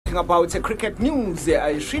talking about cricket news.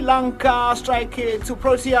 Sri Lanka strike to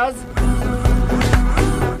Proteas.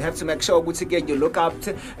 You have to make sure you look up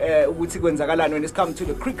when it comes to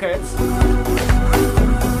the cricket.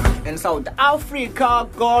 In South Africa,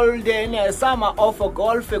 golden summer of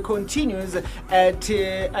golf continues at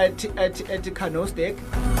Canostic.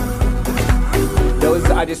 Those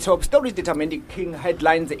are the top stories that are making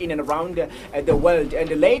headlines in and around the world,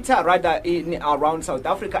 and later, rather in around South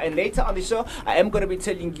Africa. And later on the show, I am going to be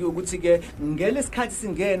telling you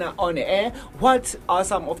on air what are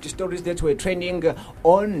some of the stories that were trending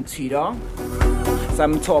on Twitter.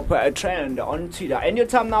 Some top trend on Twitter. And your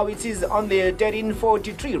time now, it is on the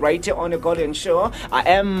 13:43 right here on the Golden Show. I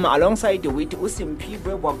am alongside with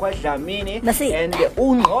Usimpiwe Wakwadlamini and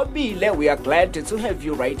Unobile. We are glad to have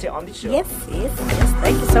you right here on the show. Yes.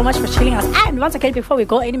 Thank you so much for chilling us. And once again, before we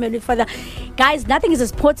go any minute further, guys, nothing is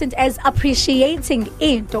as important as appreciating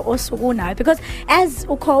into Osuguna, because as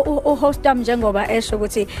host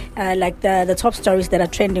like the top stories that are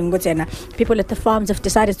trending, people at the farms have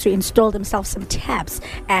decided to install themselves some taps,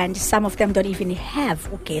 and some of them don't even have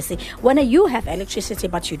when you have electricity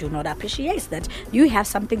but you do not appreciate that. You have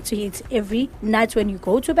something to eat every night when you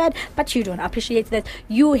go to bed, but you don't appreciate that.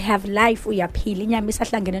 You have life, but you're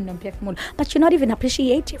not even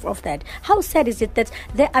appreciative of that. How sad is it that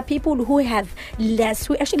there are people who have less,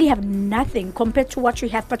 who actually have nothing compared to what you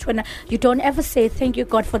have, but when you don't ever say thank you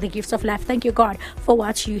God for the gifts of life, thank you God for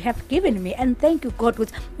what you have given me, and thank you God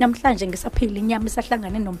with namhlanje ngisaphila inyama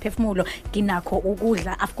isahlangane nomphefumulo, ginakho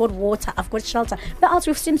ukudla, I've got water, I've got shelter. But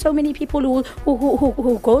also we've seen so many people who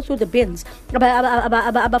go through the bins and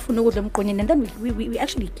then we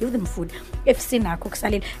actually give them food. If sinakho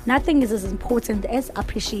kusalile, nothing is as important as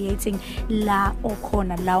appreciating la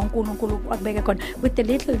okhona la uNkulunkulu akubeke khona with the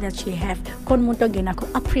little that you have. Khona umuntu ongenakho,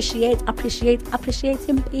 appreciate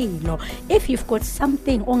impilo. If you've got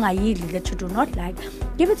something ongayidli that you do not like,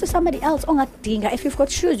 give it to somebody else ongadinga. If you've got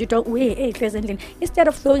shoes you don't wear instead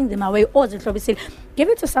of throwing them away or give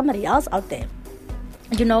it to somebody else out there,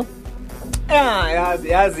 yazi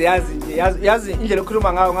indlela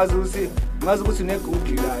okhuluma ngayo ngazi ukuthi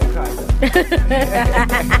negugli la ekhaya.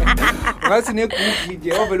 Ngathi negugli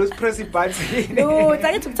nje ovela usipress ibutton. No,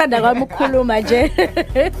 tsakithi ukuthanda kwami ukukhuluma nje.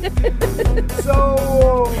 So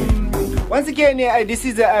once again, this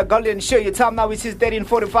is a Golden Show. Your time now, which is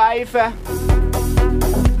 13:45.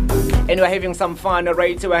 And we're having some fun,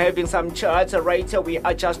 right? We're having some chats, right? We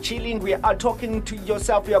are just chilling. We are talking to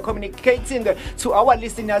yourself. We are communicating to our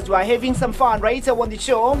listeners. We are having some fun, right? On the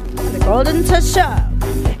show. The Golden Show.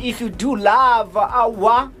 If you do love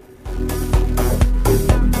our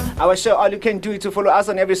show, all you can do is to follow us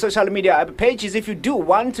on every social media pages. If you do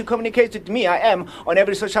want to communicate with me, I am on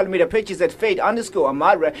every social media pages at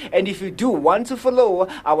Fade_Amara. And if you do want to follow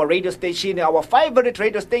our radio station, our favorite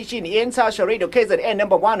radio station, Ientasha Radio KZN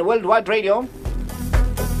 #1 worldwide radio,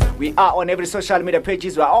 we are on every social media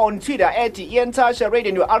pages. We are on Twitter at Ientasha Radio,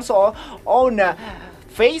 and we're also on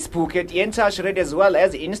Facebook at Ientasha Radio, as well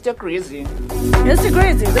as Instagram.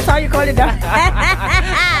 That's how you call it now.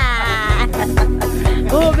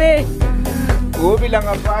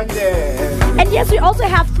 And yes, we also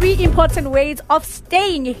have 3 important ways of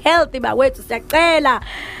staying healthy. By way to say,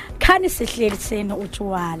 khani sihleli sena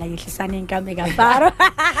utshwala yehlisana inkambe kafaro.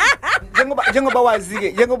 Njengoba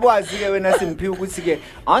wazi-ke wena Simphiwe ukuthi-ke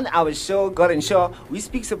on our show, Golden Show, we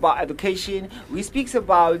speaks about education, we speaks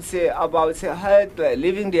about health,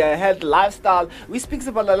 living their health lifestyle, we speaks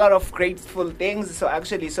about a lot of grateful things. So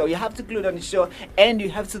you have to glue on the show and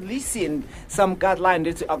you have to listen some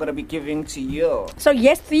guidelines that are going to be giving to you. So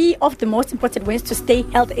yes, 3 of the most important ways to stay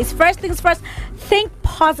healthy is, first things first, think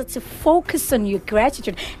positive, focus on your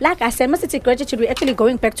gratitude. Like I said, must say gratitude, we're actually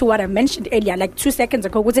going back to what I mentioned earlier, like 2 seconds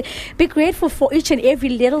ago. Be grateful for each and every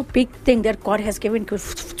little big thing that God has given to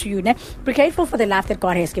you. Be grateful for the life that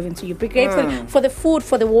God has given to you. Be grateful for the food,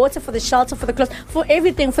 for the water, for the shelter, for the clothes, for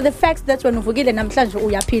everything, for the fact that when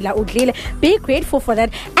be grateful for that,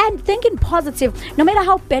 and thinking positive. No matter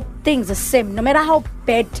how bad things seem, no matter how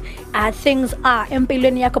bad things are,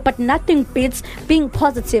 but nothing beats being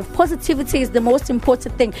positive. Positivity is the most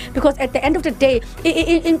important thing, because at the end of the day,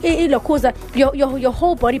 your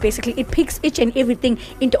whole body basically, it picks each and everything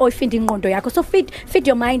into feeding ngondo yakho. So feed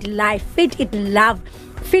your mind life, feed it love,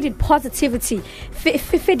 feed it positivity,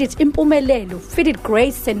 feed it impumelelo, feed it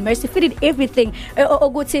grace and mercy, feed it everything.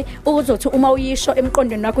 Ukuthi uzothi uma uyisho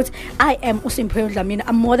emqondweni wakho ukuthi I am uSimphiwe Dlamini,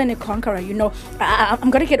 I'm more than a conqueror, I'm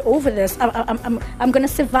going to get over this, I'm going to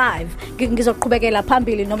survive, ngizoqhubekela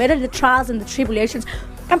phambili no matter the trials and the tribulations,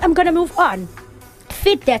 I'm going to move on.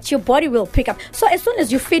 Feed that, your body will pick up. So as soon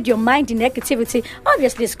as you feed your mind in negativity,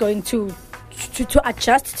 obviously it's going to to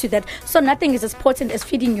adjust to that. So nothing is as potent as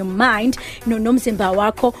feeding your mind, nomzimba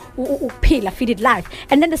wako uphila, feed it life.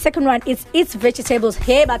 And then the second one is eat vegetables.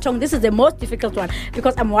 Hey Batong, this is the most difficult one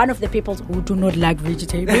because I'm one of the people who do not like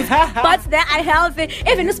vegetables, but they are healthy.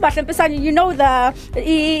 Even the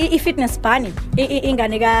fitness bunny,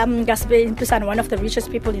 one of the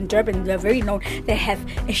richest people in Durban. They're very known. They have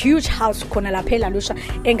a huge house khona lapha eLalusha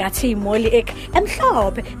engathi imoli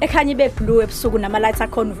emhlophe ekhanya ibe blue ebusuku nama lights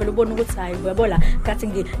akhona uvela ubona ukuthi hayi uyabona ngathi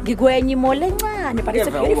ngikwenye imoli encane, but it's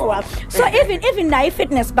a beautiful one. So even na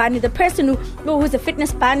fitness bunny, the person who's a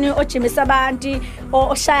fitness bunny ojimisa abantu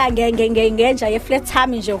oshaya ngenja ye flat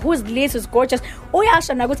tummy nje, who's lit, who's gorgeous,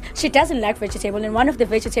 uyasho na ukuthi she doesn't like vegetable, and one of the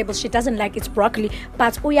vegetables she doesn't like is broccoli,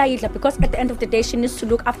 but uyayidla because at the end of the day she needs to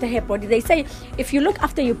look after her body. They say if you look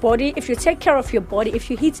after your body, if you take care of your body, if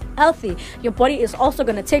you eat healthy, your body is also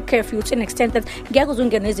going to take care of you to an extent that ngeke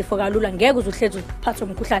uzungena izifo kalula, ngeke uzuhlezi uphathwe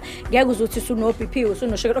umkhuhlane, ngeke uzuthi usuno BP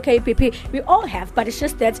usuno sugar. Okay, BP we all have, but it's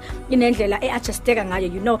just that inendlela eadjusteka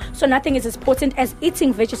ngayo, so nothing is as potent as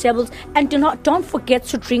eating vegetables. And don't forget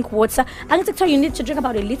to drink water. I'm going to tell you, need to drink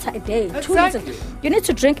about 1 liter a day. Exactly. 2 liters. You need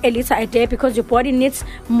to drink 1 liter a day because your body needs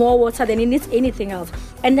more water than it needs anything else.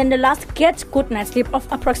 And then the last, get good night's sleep of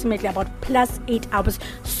approximately about plus 8 hours.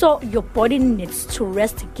 So your body needs to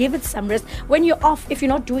rest. Give it some rest. When you're off, if you're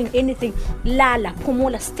not doing anything, lala,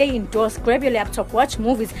 kumula, stay indoors, grab your laptop, watch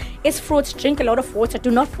movies, eat fruits, drink a lot of water.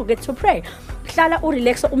 Do not forget to pray. Lala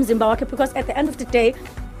relax umzimba wakhe, because at the end of the day,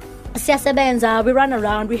 we run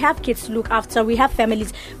around, we have kids to look after, we have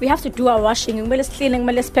families, we have to do our washing, we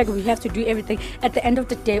have to do everything. At the end of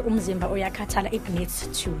the day, umzimba uyakhathala, it needs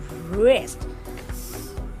to rest.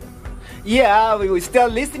 Yeah, we were still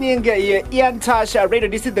listening. Ian Tasha Radio.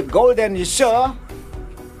 This is the Golden Show.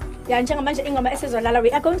 Yeah,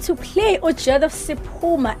 we are going to play Ojada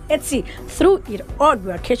Sipuma Etsy through it all.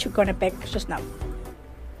 We'll catch you gonna back just now.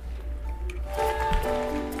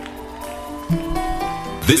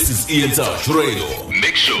 This is Ian Tash Radio.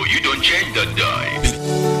 Make sure you don't change the dial.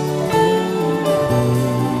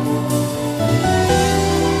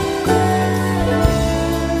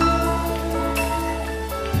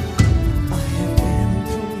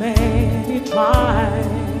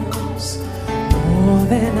 Trials, more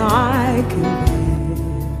than I can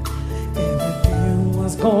bear. Everything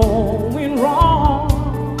was going wrong.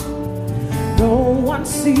 No one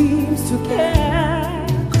seems to care.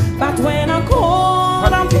 But when I call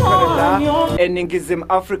upon your eNingizimu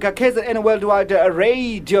Afrika, KZN Worldwide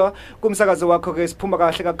Radio, kumsakazo wakho ke siphuma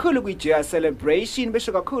kahle kakhulu kwi-Joy Celebration.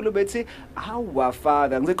 Besho kakhulu bethi our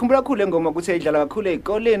Father. Ngikhumbula kakhulu engoma ukuthi ayidlala kakhulu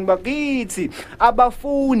ezikoleni bakithi.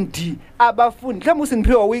 Abafundi mhlawumbe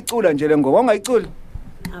usingiphiwa uyicula nje le ngoma, ungayicula?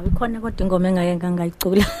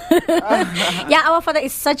 Yeah, Our Father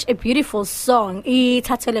is such a beautiful song.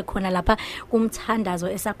 Ithathele khona lapha kumthandazo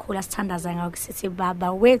esakhula sithandaza ngawo sithi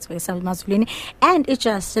baba wethu esamazulwini, and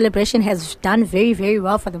iJoy Celebration has done very, very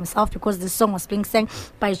well for themselves because this song was being sang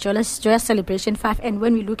by Joy Celebration 5, and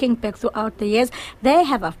when we're looking back throughout the years, they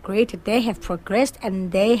have upgraded, they have progressed,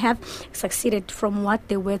 and they have succeeded from what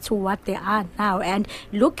they were to what they are now. And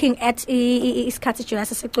looking at isikhathi Joy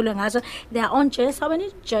sesicula ngazo, they are on just how many?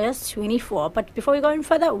 Just 24. But before we go any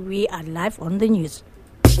further, we are live on the news.